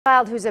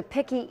Child who's a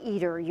picky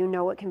eater, you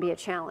know it can be a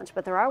challenge,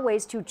 but there are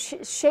ways to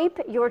shape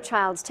your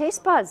child's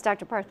taste buds.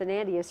 Dr. Partha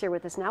Nandi is here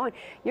with us now, and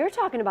you're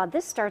talking about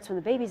this starts when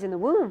the baby's in the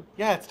womb.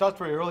 Yeah, it starts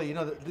very early. You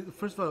know,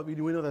 first of all, we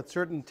know that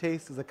certain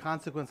taste is a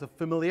consequence of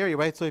familiarity,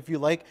 right? So if you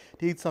like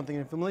to eat something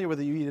and familiar with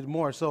it, you eat it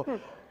more. So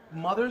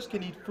mothers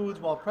can eat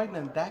foods while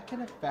pregnant. That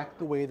can affect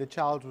the way the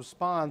child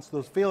responds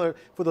to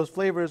those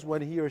flavors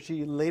when he or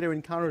she later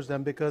encounters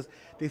them because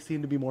they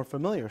seem to be more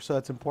familiar. So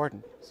that's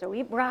important. So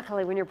eat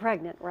broccoli when you're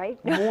pregnant,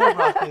 right? More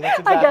broccoli, that's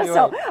exactly I guess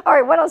so. right. All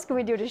right, what else can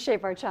we do to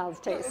shape our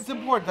child's taste? It's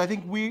important. I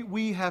think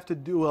we have to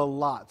do a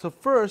lot. So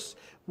first,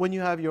 when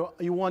you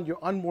want your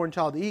unborn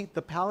child to eat,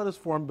 the palate is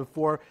formed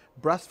before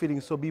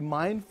breastfeeding. So be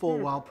mindful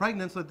while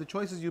pregnant so that the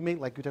choices you make,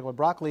 like you talk about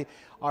broccoli,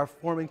 are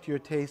forming to your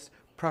taste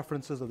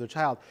preferences of the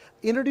child.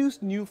 Introduce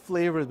new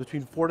flavors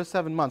between 4 to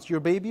 7 months. Your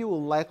baby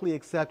will likely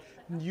accept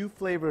new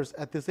flavors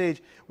at this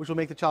age, which will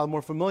make the child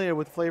more familiar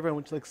with flavor and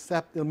which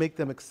will make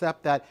them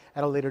accept that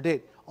at a later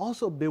date.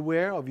 Also,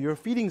 beware of your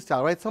feeding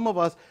style, right? Some of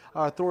us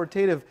are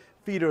authoritative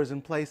feeders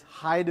and place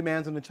high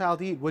demands on the child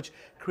to eat, which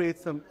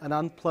creates an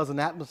unpleasant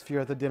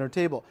atmosphere at the dinner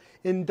table.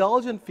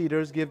 Indulgent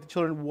feeders give the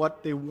children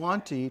what they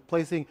want to eat,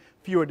 placing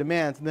fewer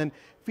demands. And then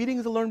feeding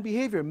is a learned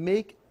behavior.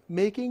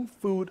 Making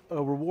food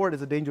a reward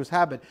is a dangerous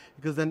habit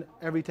because then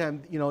every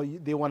time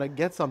they want to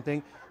get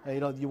something,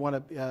 you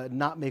want to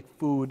not make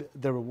food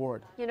the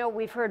reward. You know,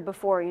 we've heard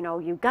before,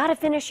 you've got to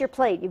finish your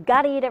plate. You've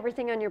got to eat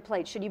everything on your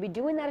plate. Should you be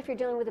doing that if you're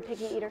dealing with a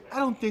picky eater? I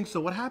don't think so.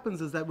 What happens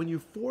is that when you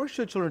force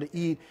your children to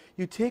eat,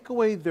 you take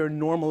away their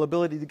normal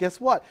ability to, guess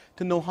what?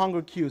 To know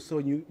hunger cues. So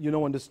you know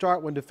when to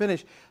start, when to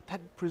finish.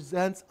 That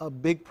presents a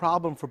big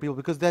problem for people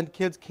because then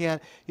kids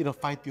can't,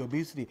 fight the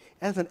obesity.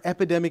 And it's an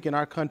epidemic in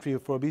our country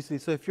for obesity.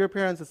 So if your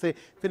parents that say,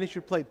 finish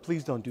your plate,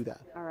 please don't do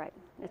that. All right.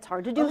 It's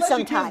hard to do Unless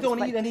sometimes. Your kids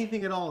don't eat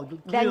anything at all.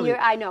 Then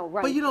I know,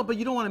 right. But you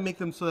don't want to make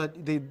them so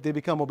that they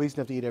become obese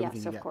enough to eat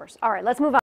everything. Yes, of course. All right, let's move on.